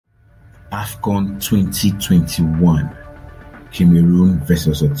Afcon 2021, Cameroon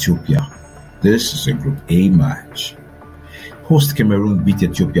versus Ethiopia. This is a Group A match. Host Cameroon beat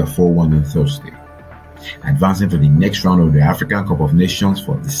Ethiopia 4-1 on Thursday, advancing to the next round of the African Cup of Nations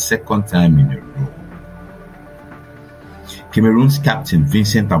for the second time in a row. Cameroon's captain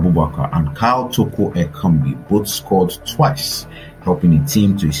Vincent Aboubakar and Karl Toko Ekambi both scored twice, helping the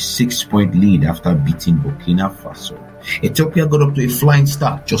team to a 6-point lead after beating Burkina Faso. Ethiopia got up to a flying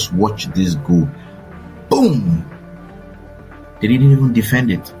start. Just watch this goal. Boom! They didn't even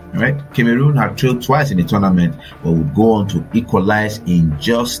defend it. Right? Cameroon had trailed twice in the tournament, but would go on to equalize in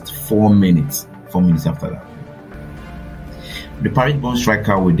just 4 minutes. 4 minutes after that. The Paris-born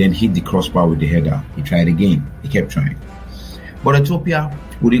striker would then hit the crossbar with the header. He tried again. He kept trying. But Ethiopia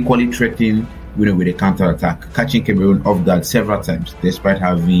would equally threaten with a counter-attack, catching Cameroon off guard several times, despite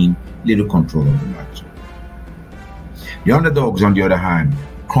having little control of the match. The underdogs, on the other hand,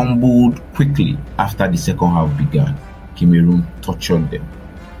 crumbled quickly after the second half began. Cameroon tortured them,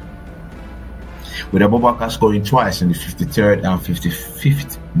 with Aboubakar scoring twice in the 53rd and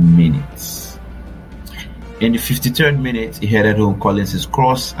 55th minutes. In the 53rd minute, he headed home Collins'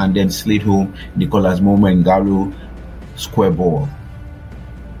 cross and then slid home Nicolas Momengaro square ball.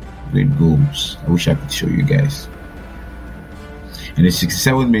 Great goals. I wish I could show you guys. In the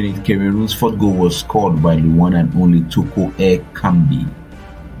 67th minute, Cameroon's fourth goal was scored by the one and only Toko Ekambi.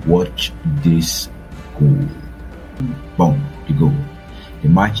 Watch this goal. Boom, the goal. The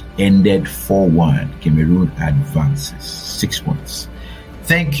match ended 4-1. Cameroon advances 6 points.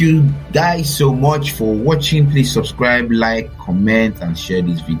 Thank you guys so much for watching. Please subscribe, like, comment, and share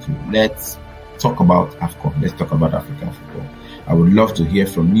this video. Let's talk about Afcon. Let's talk about African football. I would love to hear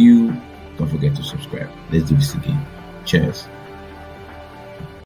from you. Don't forget to subscribe. Let's do this again. Cheers.